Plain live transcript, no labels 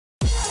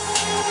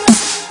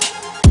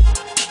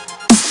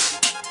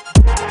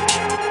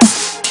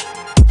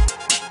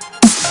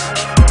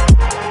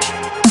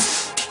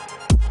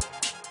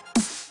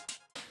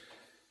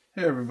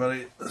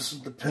everybody, this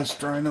is the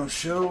Pissed Rhino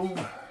show.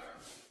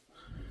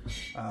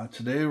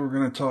 Today we're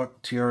going to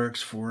talk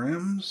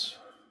Trx4ms.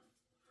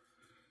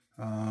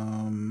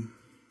 And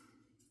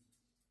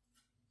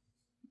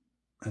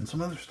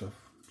some other stuff.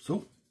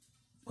 So,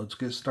 let's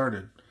get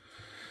started.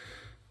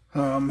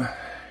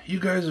 You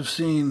guys have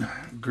seen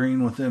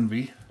Green with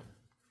Envy.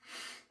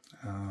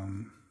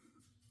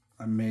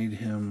 I made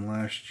him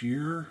last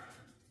year.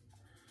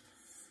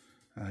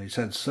 He's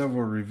had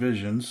several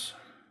revisions.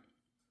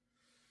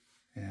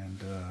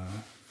 And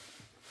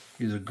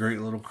he's a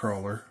great little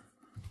crawler.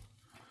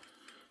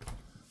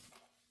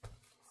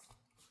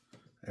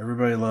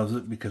 Everybody loves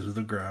it because of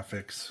the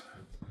graphics,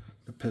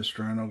 the Pissed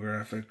Rhino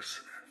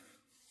graphics.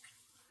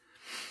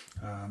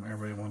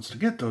 Everybody wants to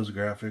get those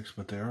graphics,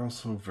 but they're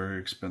also very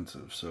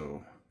expensive,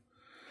 so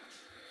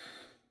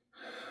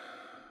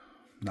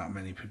not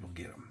many people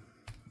get them.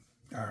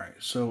 Alright,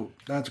 so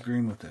that's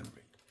Green with Envy.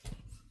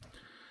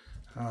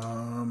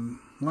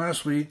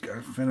 Last week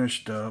I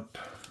finished up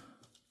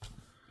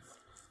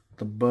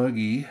the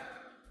buggy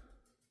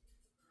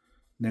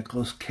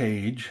Nicolas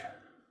Cage,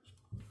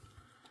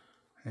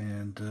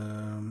 and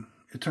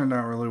it turned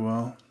out really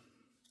well.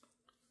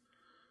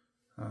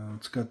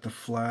 It's got the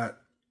flat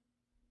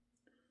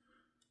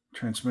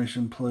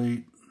transmission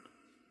plate.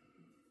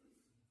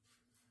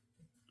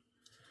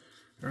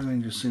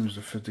 Everything just seems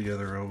to fit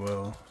together real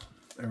well.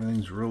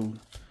 Everything's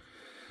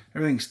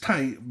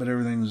tight, but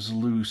everything's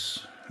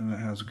loose, and it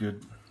has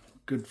good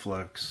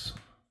flex.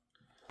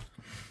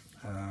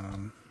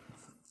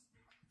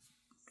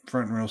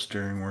 Front and rail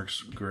steering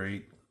works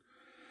great.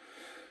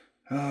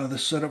 The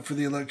setup for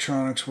the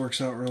electronics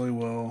works out really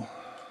well.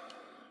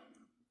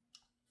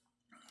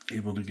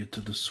 Able to get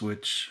to the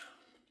switch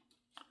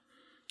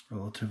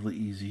relatively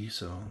easy,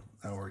 so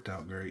that worked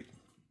out great.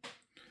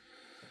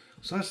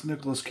 So that's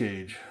Nicolas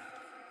Cage.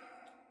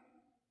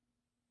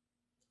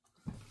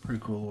 Pretty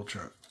cool little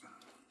truck.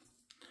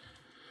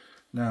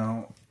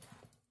 Now,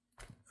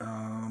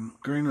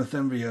 Green with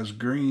Envy has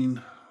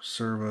green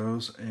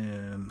servos,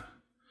 and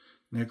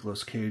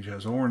Nicolas Cage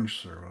has orange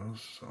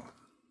servos, so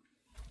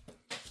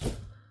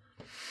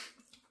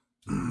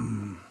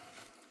of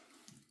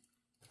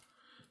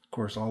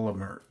course all of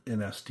them are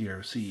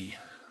NSDRC.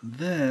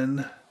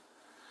 Then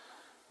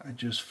I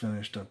just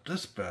finished up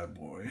this bad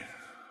boy.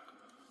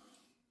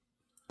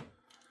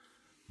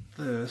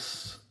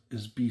 This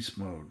is Beast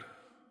Mode.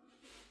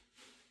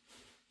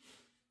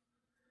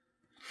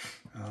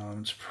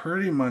 It's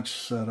pretty much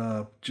set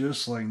up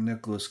just like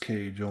Nicolas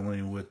Cage,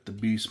 only with the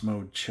Beast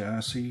Mode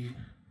chassis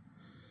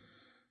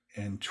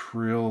and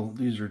trill.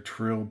 These are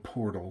trill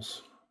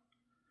portals,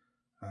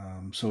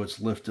 so it's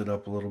lifted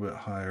up a little bit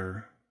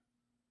higher,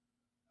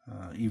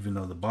 even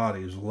though the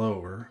body is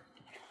lower.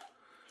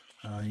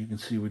 You can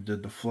see we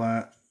did the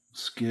flat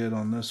skid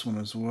on this one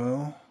as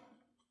well.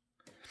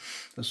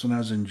 This one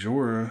has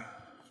Endura.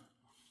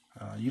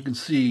 You can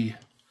see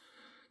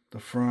the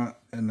front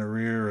and the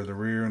rear, or the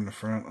rear and the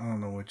front. I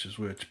don't know which is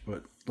which,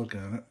 but look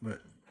at it.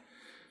 But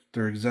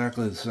they're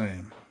exactly the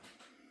same.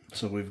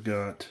 So we've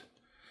got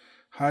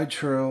high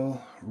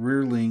trail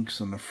rear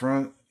links in the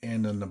front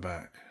and in the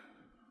back,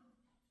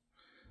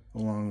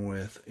 along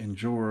with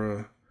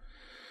Endura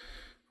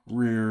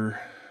rear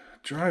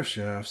drive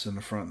shafts in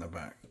the front and the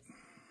back.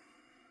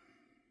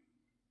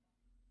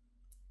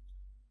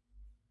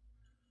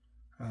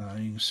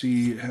 You can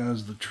see it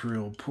has the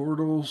trill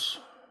portals,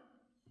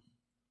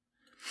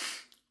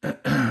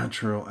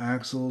 trill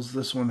axles.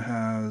 This one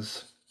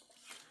has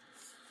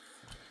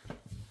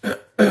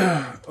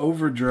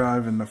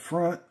overdrive in the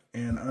front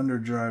and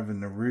underdrive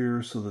in the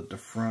rear, so that the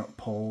front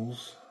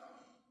pulls.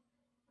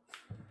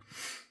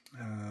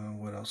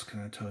 What else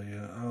can I tell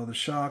you? Oh, the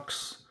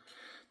shocks.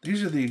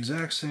 These are the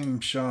exact same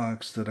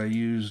shocks that I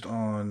used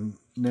on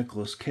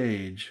Nicolas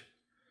Cage,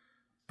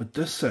 but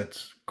this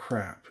set's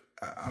crap.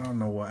 I don't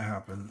know what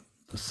happened.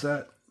 The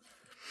set,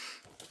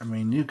 I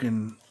mean, you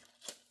can,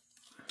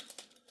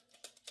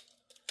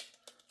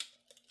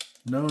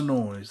 no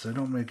noise. They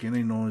don't make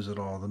any noise at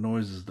all. The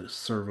noise is the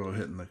servo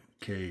hitting the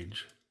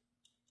cage.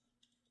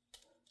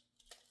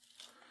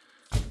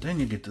 Then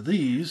you get to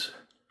these.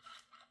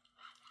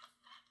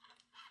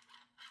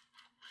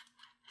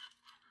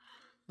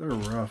 They're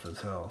rough as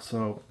hell.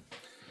 So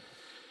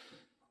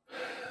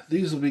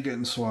these will be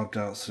getting swapped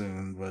out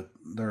soon, but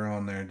they're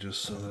on there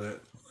just so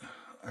that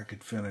I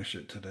could finish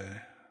it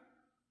today.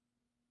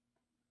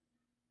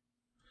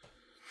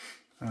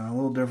 A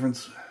little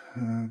difference.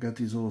 Got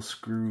these little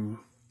screw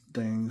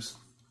things,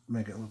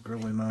 make it look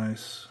really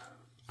nice.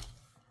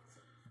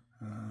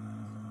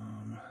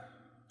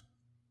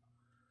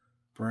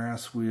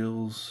 Brass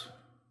wheels,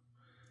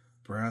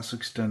 brass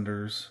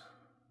extenders.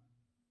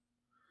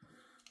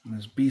 And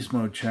this Beast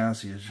Mode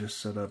chassis is just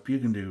set up. You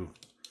can do,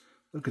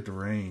 look at the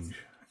range.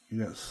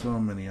 You got so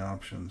many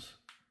options.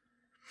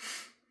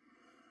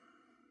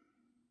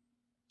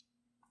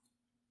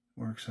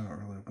 Works out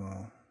really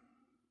well.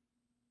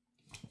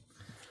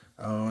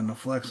 Oh, and the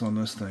flex on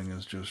this thing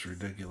is just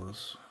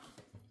ridiculous.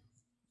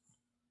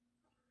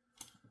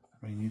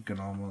 I mean,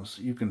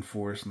 you can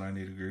force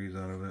 90 degrees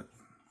out of it.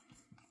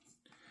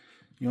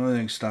 The only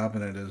thing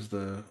stopping it is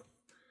the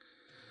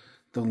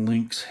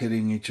links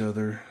hitting each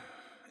other.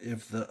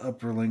 If the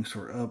upper links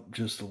were up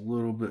just a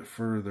little bit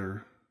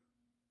further,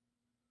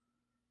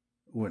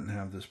 wouldn't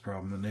have this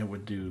problem, and it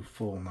would do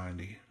full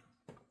 90.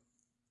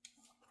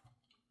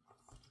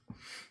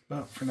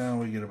 But for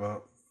now, we get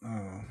about, I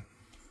don't know,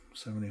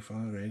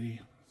 75,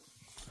 80.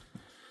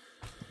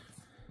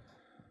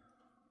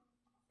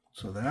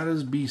 So that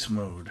is beast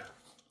mode.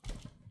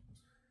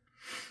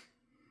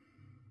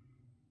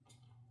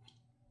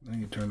 I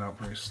think it turned out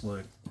pretty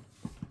slick.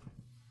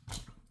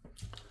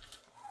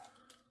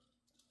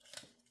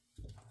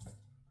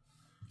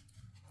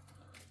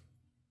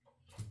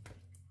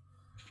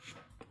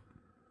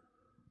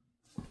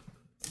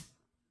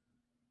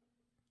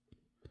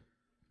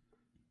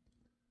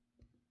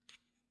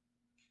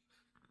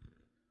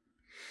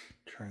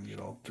 Try and get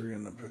all three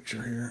in the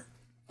picture here.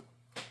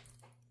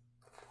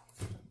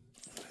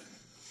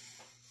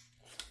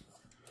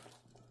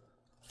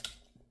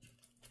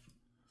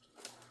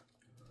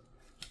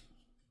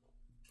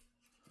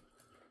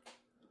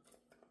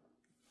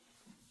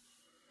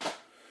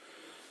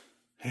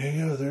 There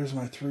you go, there's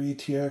my 3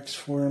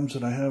 Trx4ms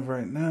that I have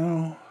right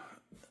now.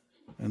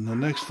 And the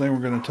next thing we're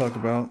going to talk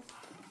about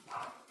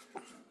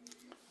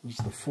is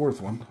the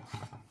 4th one,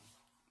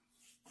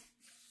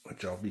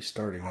 which I'll be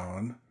starting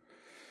on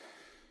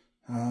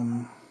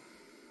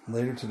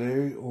later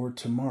today or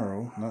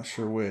tomorrow, not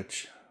sure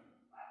which.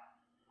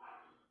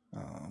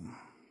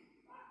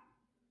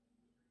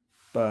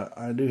 But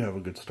I do have a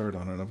good start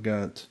on it. I've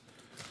got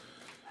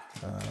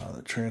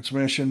the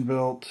transmission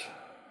built.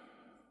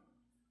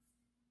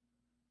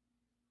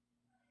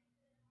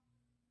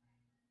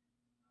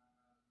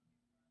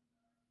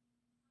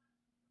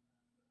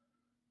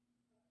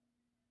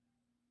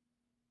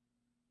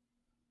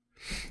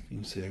 You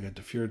can see I got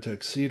the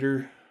Trx4m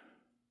seater,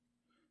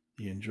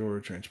 the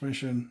Endura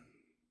transmission.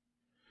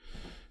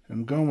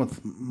 I'm going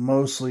with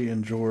mostly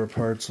Endura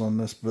parts on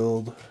this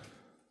build,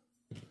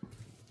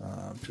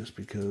 just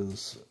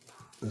because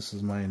this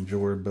is my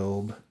Endura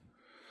build.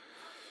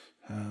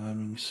 You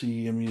can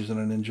see I'm using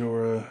an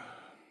Endura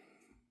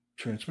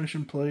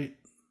transmission plate.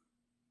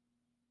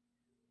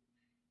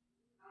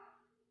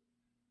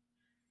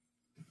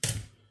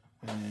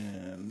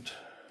 And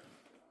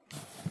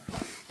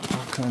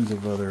all kinds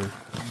of other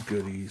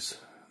goodies.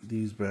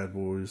 These bad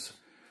boys.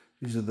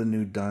 These are the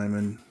new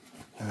diamond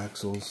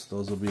axles.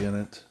 Those will be in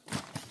it.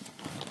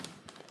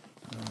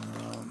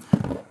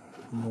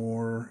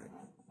 More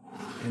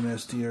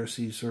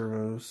NSDRC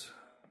servos.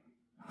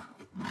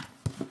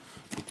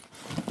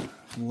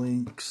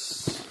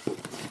 Links.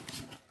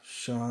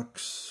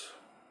 Shocks.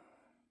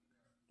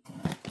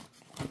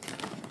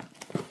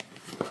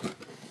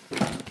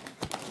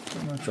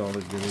 Pretty much all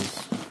the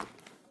goodies.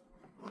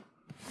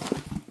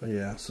 But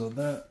yeah, so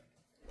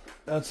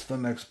that's the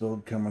next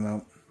build coming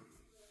up.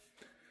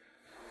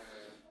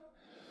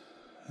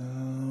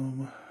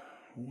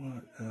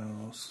 What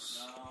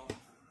else?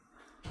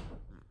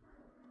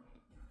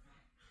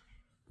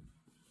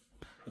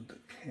 Put the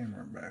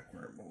camera back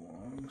where it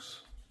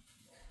belongs.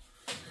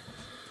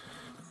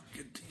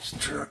 Get these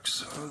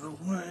trucks out of the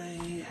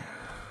way.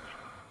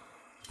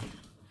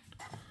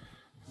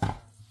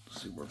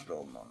 Let's see, we're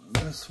building on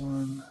this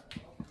one.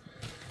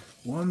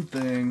 One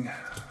thing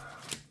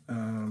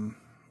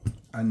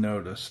I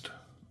noticed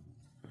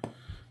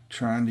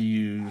trying to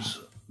use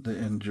the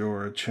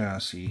Endura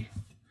chassis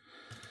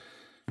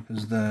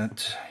is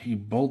that you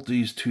bolt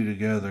these two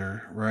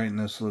together right in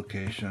this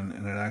location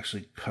and it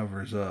actually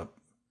covers up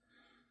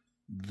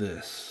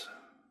this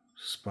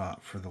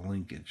spot for the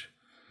linkage.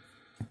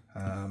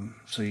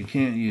 So you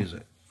can't use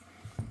it.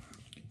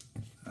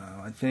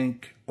 I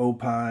think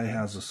Opie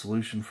has a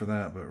solution for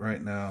that, but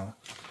right now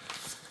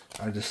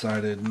I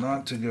decided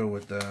not to go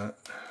with that.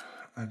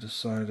 I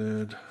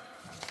decided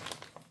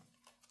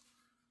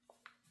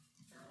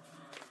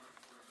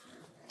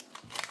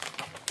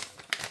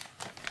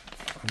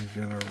I'm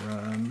gonna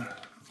run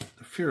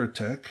the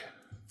Furotech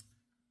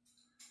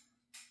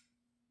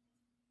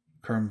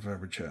carbon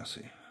fiber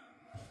chassis.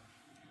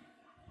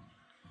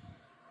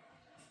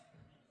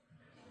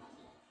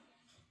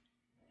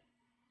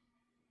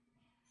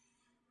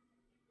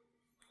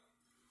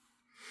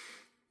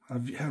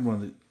 I've had one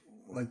of the,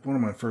 like one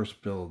of my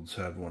first builds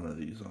had one of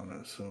these on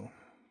it, so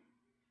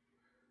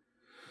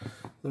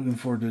looking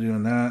forward to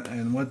doing that.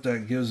 And what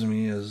that gives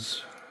me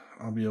is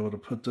I'll be able to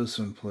put this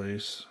in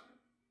place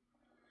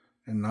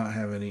and not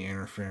have any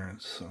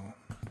interference, so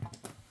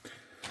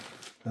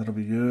that'll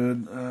be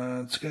good.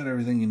 It's got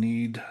everything you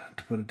need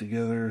to put it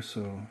together,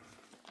 so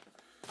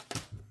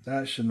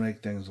that should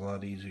make things a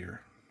lot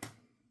easier.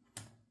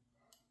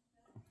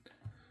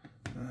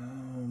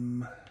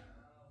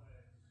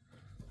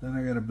 Then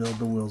I gotta build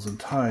the wheels and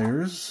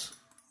tires.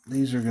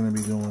 These are gonna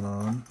be going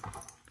on.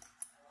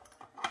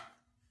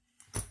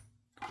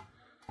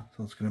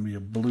 So it's gonna be a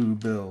blue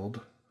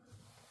build.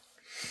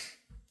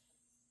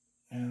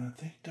 And I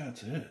think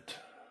that's it.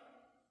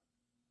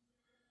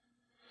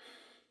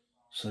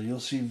 So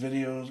you'll see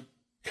videos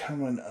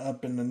coming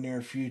up in the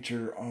near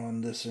future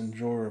on this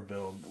Endura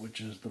build, which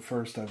is the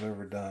first I've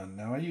ever done.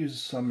 Now I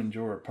use some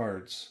Endura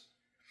parts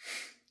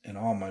in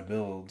all my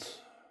builds,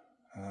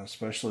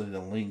 especially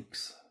the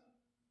links.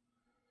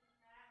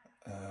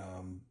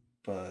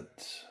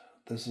 But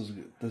this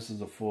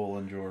is a full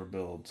Endura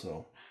build,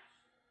 so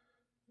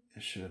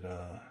it should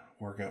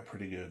work out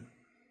pretty good.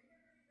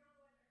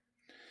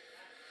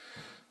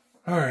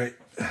 Alright,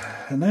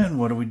 and then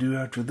what do we do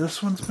after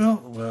this one's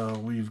built? Well,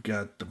 we've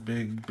got the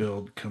big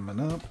build coming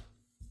up.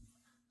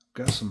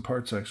 Got some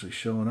parts actually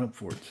showing up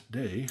for it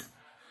today,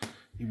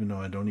 even though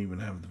I don't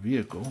even have the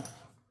vehicle.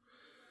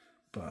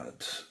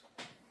 But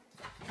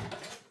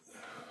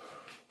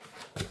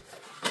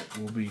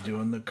we'll be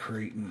doing the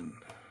Creighton.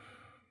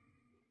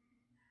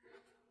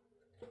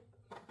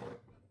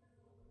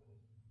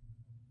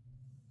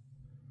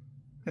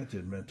 I have to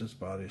admit, this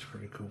body is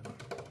pretty cool.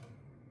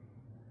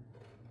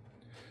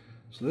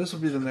 So this will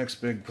be the next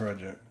big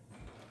project.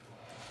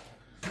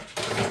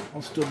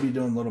 I'll still be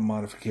doing little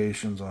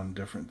modifications on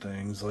different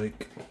things,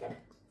 like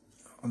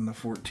on the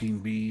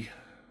 14B.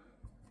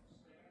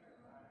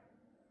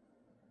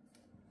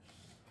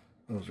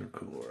 Those are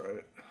cool,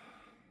 right?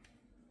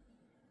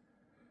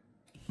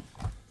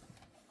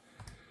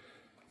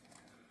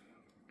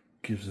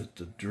 Gives it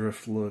the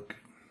drift look.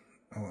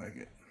 I like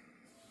it.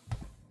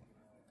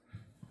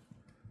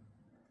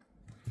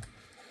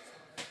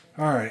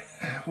 Alright,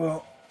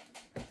 well,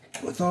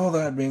 with all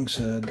that being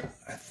said,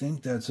 I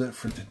think that's it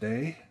for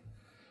today.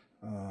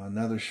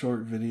 Another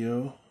short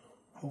video.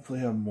 Hopefully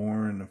have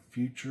more in the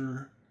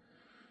future.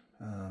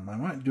 I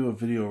might do a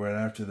video right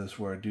after this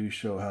where I do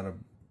show how to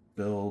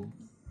build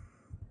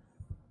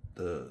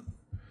the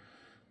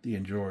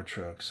Enduro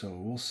truck, so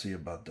we'll see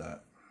about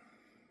that.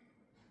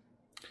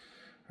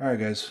 Alright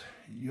guys,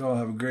 you all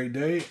have a great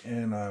day,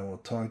 and I will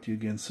talk to you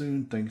again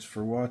soon. Thanks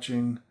for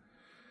watching,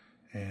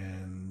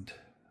 and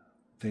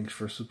thanks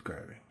for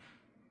subscribing.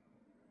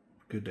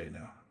 Good day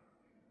now.